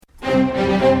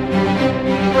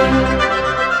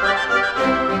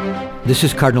This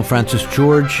is Cardinal Francis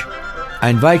George. I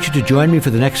invite you to join me for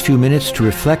the next few minutes to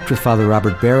reflect with Father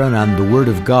Robert Barron on the Word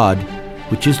of God,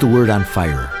 which is the Word on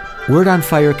Fire. Word on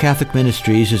Fire Catholic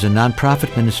Ministries is a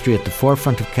non-profit ministry at the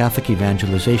forefront of Catholic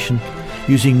evangelization,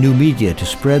 using new media to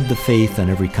spread the faith on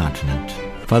every continent.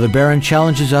 Father Barron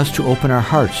challenges us to open our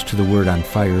hearts to the Word on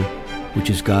Fire, which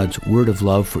is God's word of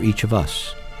love for each of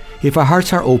us. If our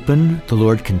hearts are open, the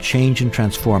Lord can change and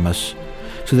transform us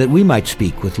so that we might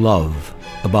speak with love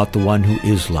about the one who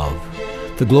is love.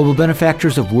 The global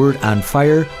benefactors of Word on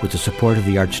Fire, with the support of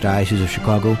the Archdiocese of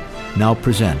Chicago, now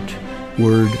present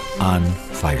Word on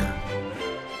Fire.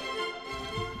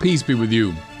 Peace be with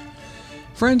you.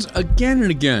 Friends, again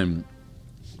and again,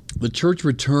 the Church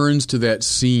returns to that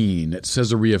scene at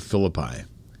Caesarea Philippi,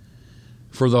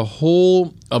 for the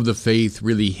whole of the faith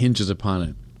really hinges upon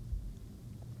it.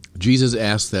 Jesus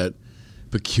asked that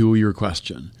peculiar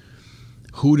question: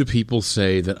 who do people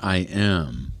say that I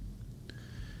am?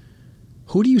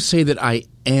 Who do you say that I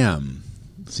am?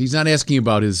 So he's not asking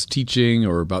about his teaching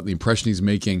or about the impression he's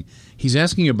making. He's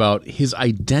asking about his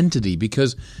identity,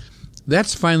 because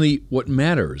that's finally what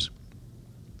matters.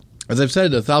 As I've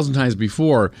said 1,000 times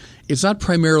before, it's not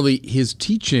primarily his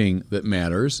teaching that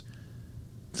matters,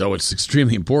 though it's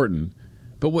extremely important,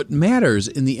 but what matters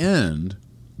in the end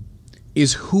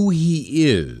is who he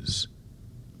is.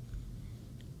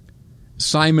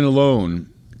 Simon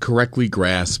alone correctly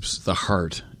grasps the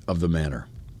heart of the matter.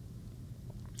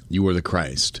 You are the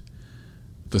Christ,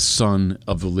 the Son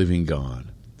of the living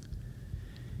God.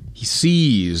 He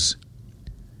sees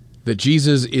that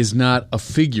Jesus is not a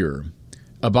figure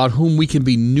about whom we can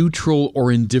be neutral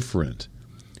or indifferent.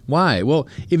 Why? Well,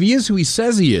 if he is who he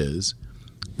says he is,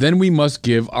 then we must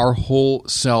give our whole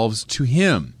selves to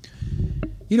him.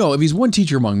 You know, if he's one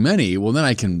teacher among many, well, then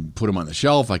I can put him on the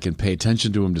shelf. I can pay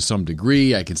attention to him to some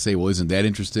degree. I can say, well, isn't that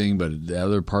interesting? But the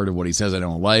other part of what he says I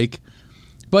don't like.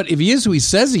 But if he is who he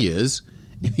says he is,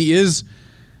 if he is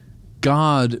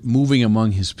God moving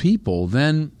among his people,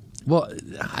 then, well,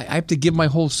 I have to give my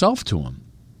whole self to him.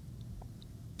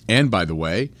 And by the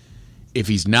way, if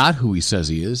he's not who he says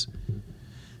he is,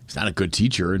 he's not a good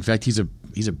teacher. In fact, he's a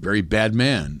very bad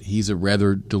man. He's a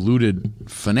rather deluded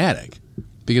fanatic,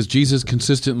 because Jesus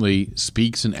consistently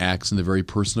speaks and acts in the very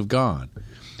person of God.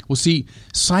 Well, see,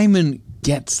 Simon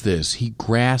gets this. He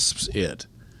grasps it.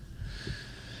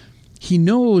 He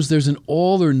knows there's an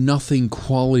all-or-nothing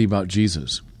quality about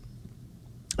Jesus.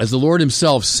 As the Lord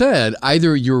himself said,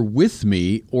 either you're with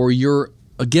me or you're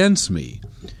against me.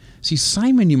 See,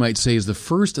 Simon, you might say, is the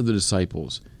first of the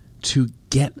disciples to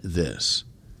get this.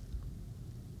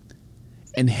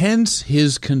 And hence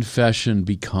his confession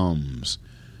becomes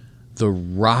the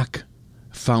rock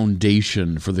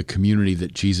foundation for the community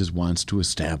that Jesus wants to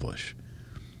establish.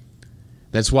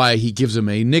 That's why he gives him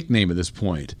a nickname at this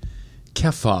point,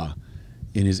 Kepha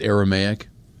in his Aramaic,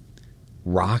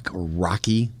 rock or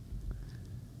rocky.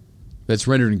 That's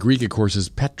rendered in Greek, of course, as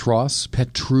Petros,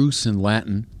 Petrus in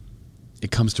Latin. It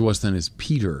comes to us then as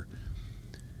Peter.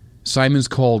 Simon's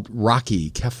called Rocky,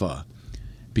 Kepha,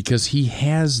 because he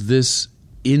has this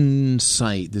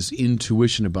insight, this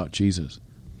intuition about Jesus.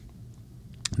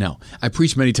 Now, I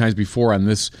preached many times before on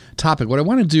this topic. What I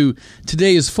want to do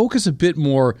today is focus a bit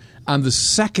more on the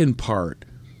second part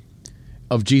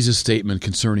of Jesus' statement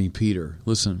concerning Peter.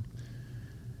 Listen.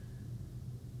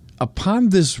 Upon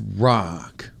this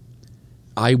rock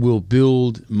I will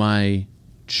build my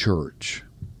church.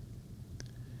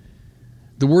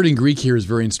 The word in Greek here is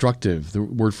very instructive, the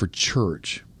word for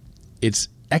church. It's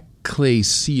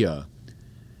ekklesia.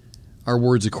 Our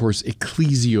words, of course,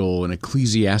 ecclesial and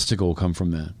ecclesiastical come from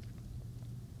that.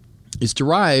 It's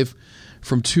derived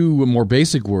from two more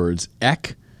basic words,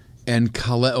 ek and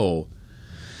kaleo.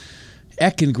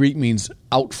 Ek in Greek means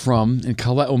out from, and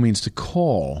kaleo means to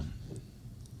call.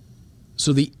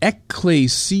 So the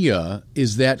ekklesia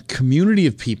is that community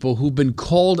of people who've been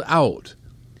called out,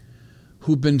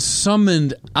 who've been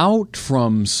summoned out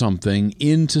from something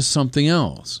into something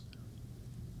else.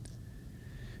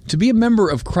 To be a member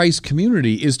of Christ's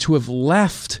community is to have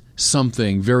left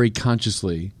something very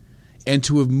consciously and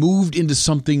to have moved into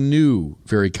something new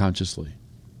very consciously.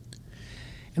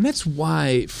 And that's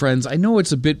why, friends, I know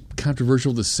it's a bit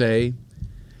controversial to say,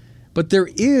 but there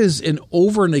is an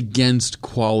over and against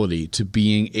quality to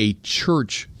being a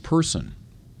church person,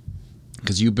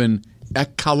 because you've been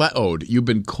ekkaleod, you've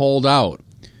been called out.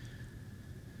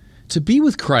 To be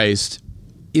with Christ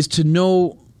is to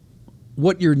know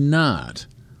what you're not,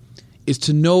 is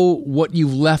to know what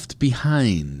you've left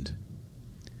behind.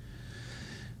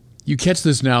 You catch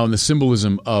this now in the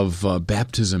symbolism of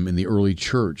baptism in the early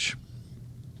church.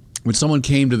 When someone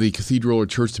came to the cathedral or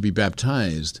church to be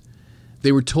baptized,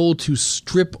 they were told to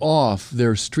strip off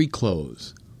their street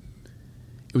clothes.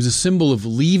 It was a symbol of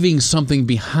leaving something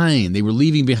behind. They were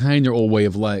leaving behind their old way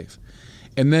of life.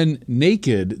 And then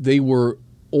naked, they were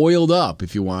oiled up,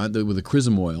 if you want, with the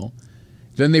chrism oil.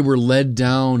 Then they were led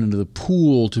down into the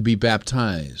pool to be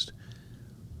baptized.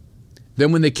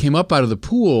 Then when they came up out of the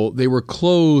pool, they were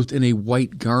clothed in a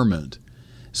white garment,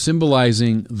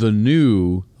 symbolizing the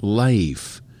new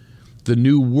life, the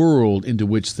new world into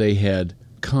which they had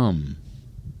come.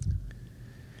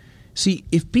 See,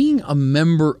 if being a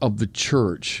member of the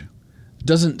church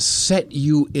doesn't set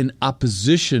you in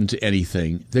opposition to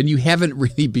anything, then you haven't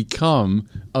really become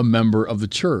a member of the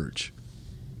church.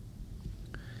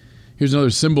 Here's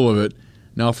another symbol of it,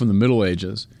 now from the Middle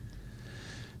Ages.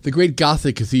 The great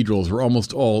Gothic cathedrals were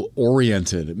almost all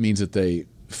oriented. It means that they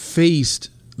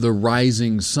faced the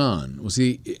rising sun. Well,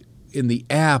 see, in the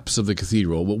apse of the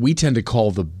cathedral, what we tend to call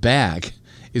the back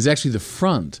is actually the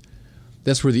front.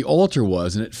 That's where the altar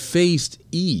was, and it faced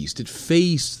east. It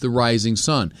faced the rising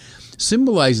sun,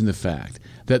 symbolizing the fact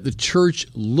that the church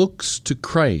looks to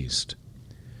Christ.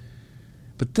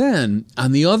 But then,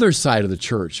 on the other side of the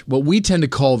church, what we tend to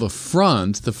call the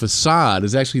front, the facade,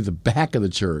 is actually the back of the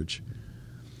church.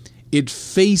 It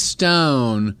faced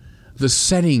down the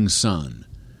setting sun.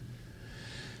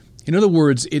 In other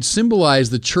words, it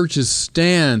symbolized the church's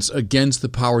stance against the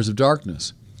powers of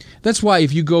darkness. That's why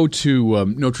if you go to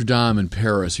Notre Dame in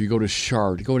Paris, or you go to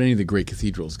Chartres, go to any of the great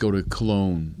cathedrals, go to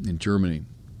Cologne in Germany,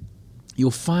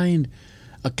 you'll find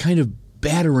a kind of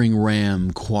battering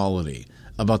ram quality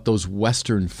about those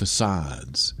Western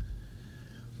facades.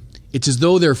 It's as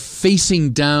though they're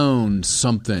facing down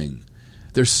something.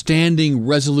 They're standing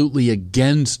resolutely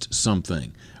against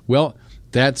something. Well,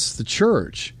 that's the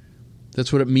church.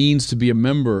 That's what it means to be a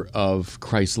member of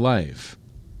Christ's life.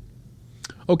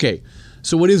 Okay,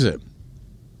 so what is it?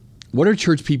 What are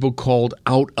church people called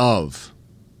out of?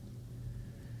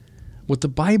 What the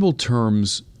Bible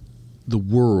terms the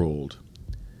world,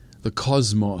 the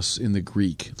cosmos in the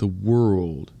Greek, the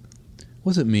world.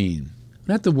 What does it mean?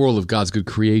 Not the world of God's good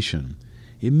creation.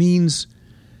 It means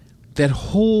that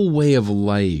whole way of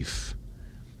life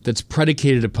that's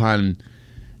predicated upon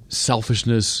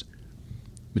selfishness,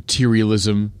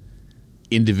 materialism,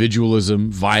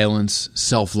 individualism, violence,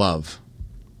 self-love.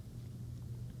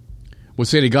 What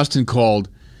St. Augustine called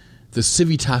the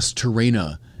civitas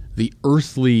terrena, the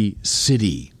earthly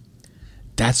city.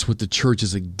 That's what the church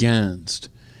is against.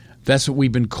 That's what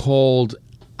we've been called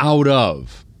out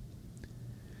of.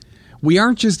 We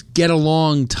aren't just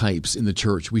get-along types in the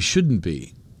church. We shouldn't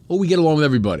be. Oh, we get along with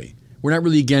everybody. We're not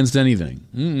really against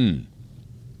anything.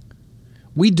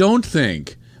 We don't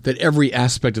think that every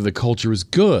aspect of the culture is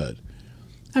good.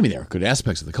 I mean, there are good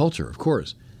aspects of the culture, of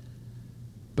course.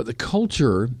 But the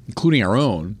culture, including our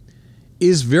own,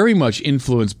 is very much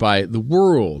influenced by the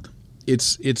world.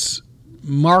 It's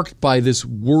marked by this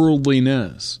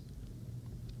worldliness.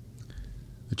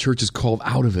 The church is called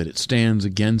out of it. It stands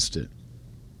against it.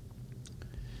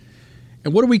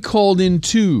 And what are we called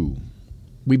into?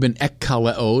 We've been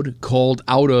ekkaleod, called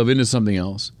out of into something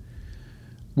else.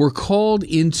 We're called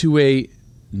into a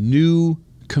new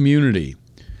community,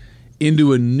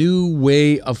 into a new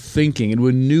way of thinking, into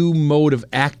a new mode of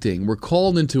acting. We're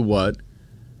called into what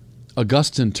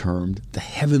Augustine termed the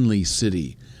heavenly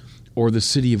city, or the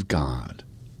city of God.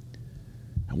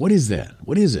 And what is that?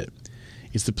 What is it?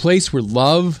 It's the place where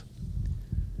love,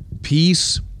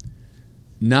 peace,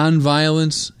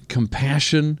 nonviolence,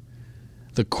 compassion,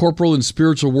 the corporal and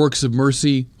spiritual works of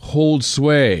mercy hold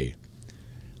sway.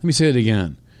 Let me say it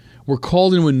again. We're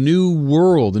called into a new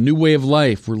world, a new way of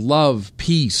life where love,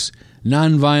 peace,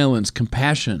 nonviolence,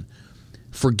 compassion,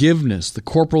 forgiveness, the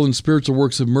corporal and spiritual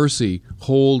works of mercy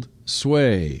hold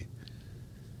sway.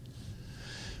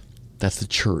 That's the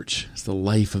church. It's the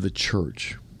life of the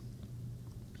church.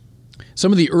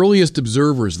 Some of the earliest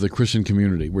observers of the Christian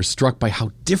community were struck by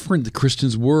how different the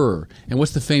Christians were. And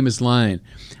what's the famous line?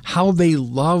 How they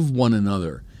love one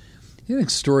another. It's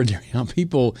extraordinary how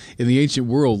people in the ancient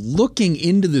world, looking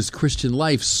into this Christian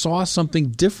life, saw something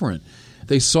different.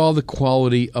 They saw the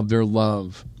quality of their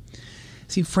love.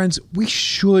 See, friends, we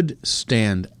should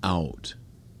stand out.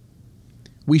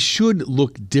 We should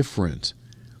look different.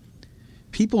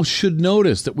 People should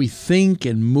notice that we think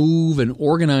and move and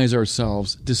organize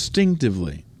ourselves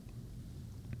distinctively.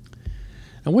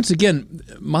 And once again,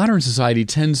 modern society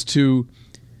tends to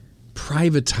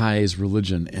privatize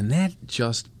religion, and that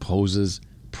just poses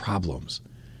problems.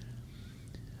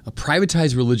 A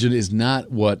privatized religion is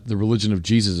not what the religion of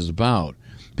Jesus is about,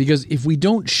 because if we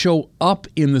don't show up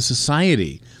in the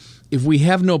society if we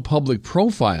have no public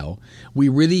profile, we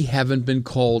really haven't been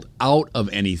called out of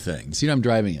anything. See what I'm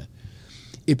driving at?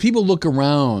 If people look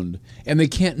around and they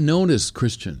can't notice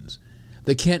Christians,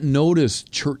 they can't notice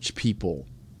church people,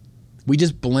 we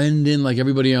just blend in like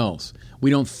everybody else. We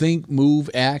don't think, move,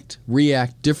 act,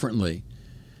 react differently,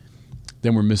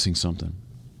 then we're missing something.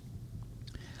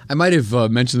 I might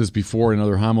have mentioned this before in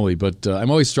another homily, but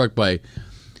I'm always struck by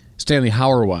Stanley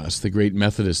Hauerwas, the great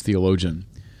Methodist theologian,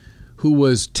 who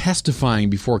was testifying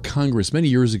before Congress many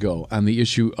years ago on the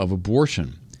issue of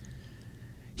abortion.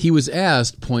 He was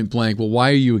asked point blank, well, why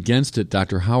are you against it,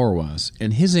 Dr. Hauerwas?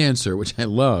 And his answer, which I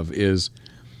love, is,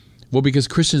 well, because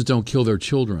Christians don't kill their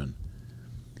children.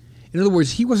 In other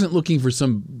words, he wasn't looking for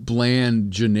some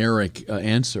bland, generic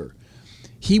answer.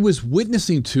 He was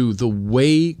witnessing to the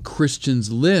way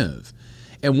Christians live.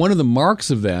 And one of the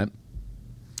marks of that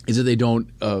is that they don't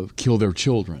kill their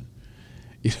children.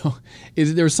 You know,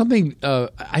 there's something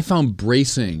I found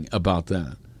bracing about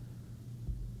that.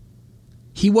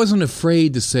 He wasn't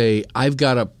afraid to say, I've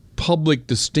got a public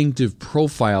distinctive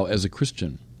profile as a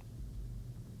Christian.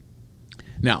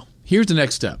 Now, here's the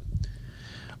next step.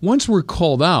 Once we're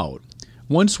called out,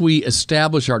 once we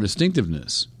establish our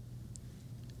distinctiveness,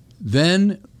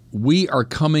 then we are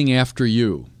coming after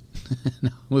you.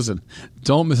 Now, listen,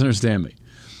 don't misunderstand me.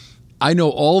 I know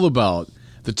all about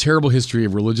the terrible history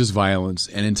of religious violence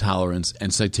and intolerance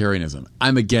and sectarianism.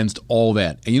 I'm against all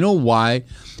that. And you know why?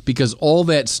 Because all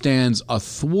that stands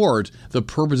athwart the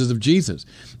purposes of Jesus.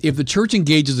 If the church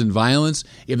engages in violence,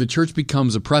 if the church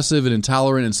becomes oppressive and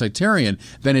intolerant and sectarian,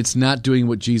 then it's not doing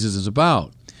what Jesus is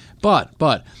about.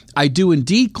 But I do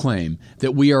indeed claim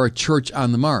that we are a church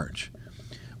on the march.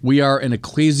 We are an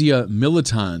ecclesia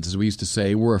militans, as we used to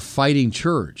say. We're a fighting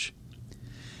church.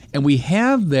 And we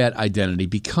have that identity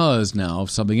because now of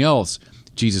something else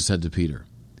Jesus said to Peter.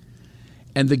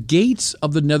 And the gates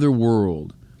of the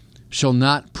netherworld shall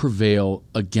not prevail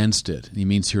against it. And he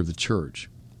means here the church.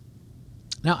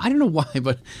 Now, I don't know why,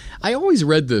 but I always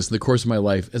read this in the course of my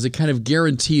life as a kind of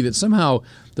guarantee that somehow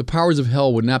the powers of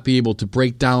hell would not be able to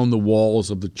break down the walls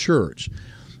of the church,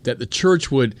 that the church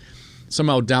would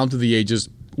somehow down through the ages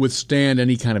withstand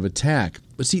any kind of attack.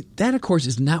 But see, that, of course,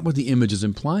 is not what the image is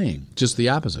implying, just the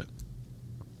opposite.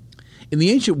 In the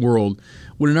ancient world,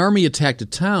 when an army attacked a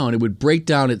town, it would break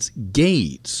down its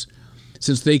gates,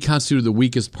 since they constituted the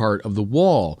weakest part of the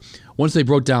wall. Once they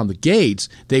broke down the gates,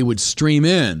 they would stream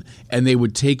in, and they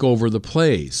would take over the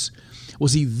place. Well,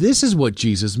 see, this is what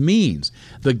Jesus means.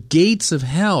 The gates of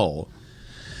hell,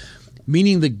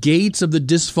 meaning the gates of the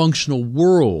dysfunctional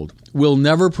world, will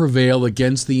never prevail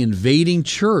against the invading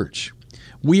church.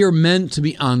 We are meant to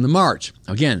be on the march.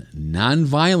 Again,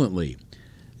 non-violently,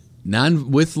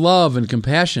 with love and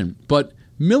compassion, but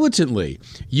militantly,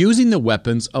 using the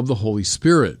weapons of the Holy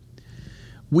Spirit.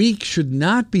 We should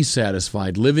not be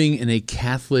satisfied living in a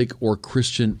Catholic or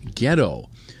Christian ghetto.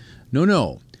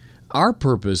 No. Our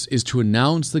purpose is to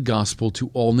announce the gospel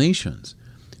to all nations,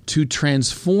 to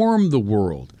transform the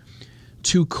world,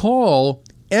 to call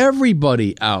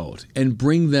everybody out and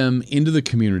bring them into the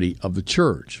community of the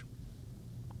church.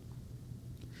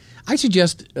 I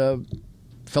suggest,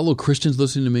 fellow Christians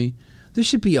listening to me, there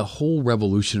should be a whole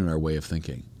revolution in our way of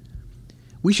thinking.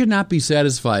 We should not be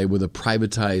satisfied with a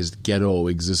privatized ghetto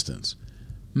existence.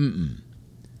 The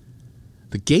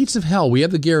gates of hell, we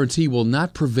have the guarantee, will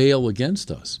not prevail against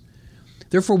us.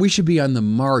 Therefore, we should be on the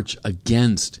march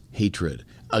against hatred,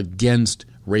 against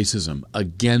racism,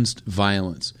 against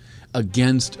violence,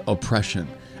 against oppression,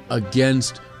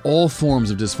 against all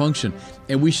forms of dysfunction.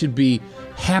 And we should be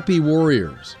happy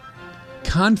warriors,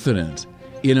 confident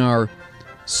in our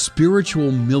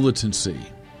spiritual militancy.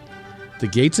 The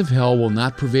gates of hell will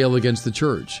not prevail against the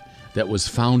church that was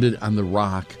founded on the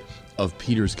rock of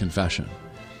Peter's confession.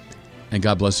 And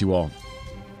God bless you all.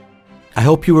 I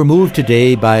hope you were moved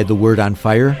today by the Word on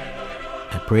Fire.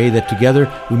 I pray that together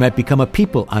we might become a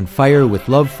people on fire with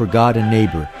love for God and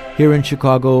neighbor here in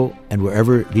Chicago and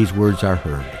wherever these words are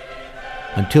heard.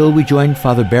 Until we join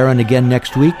Father Barron again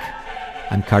next week,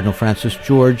 I'm Cardinal Francis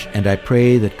George, and I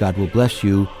pray that God will bless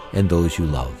you and those you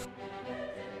love.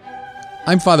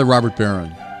 I'm Father Robert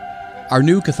Barron. Our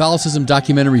new Catholicism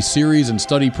documentary series and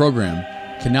study program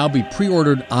can now be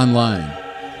pre-ordered online.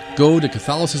 Go to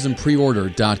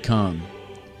CatholicismPreorder.com.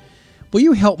 Will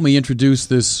you help me introduce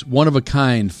this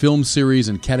one-of-a-kind film series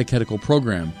and catechetical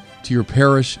program to your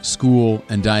parish, school,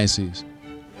 and diocese?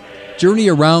 Journey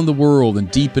around the world and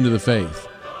deep into the faith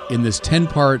in this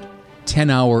 10-part,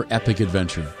 10-hour epic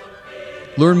adventure.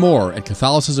 Learn more at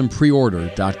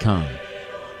CatholicismPreorder.com.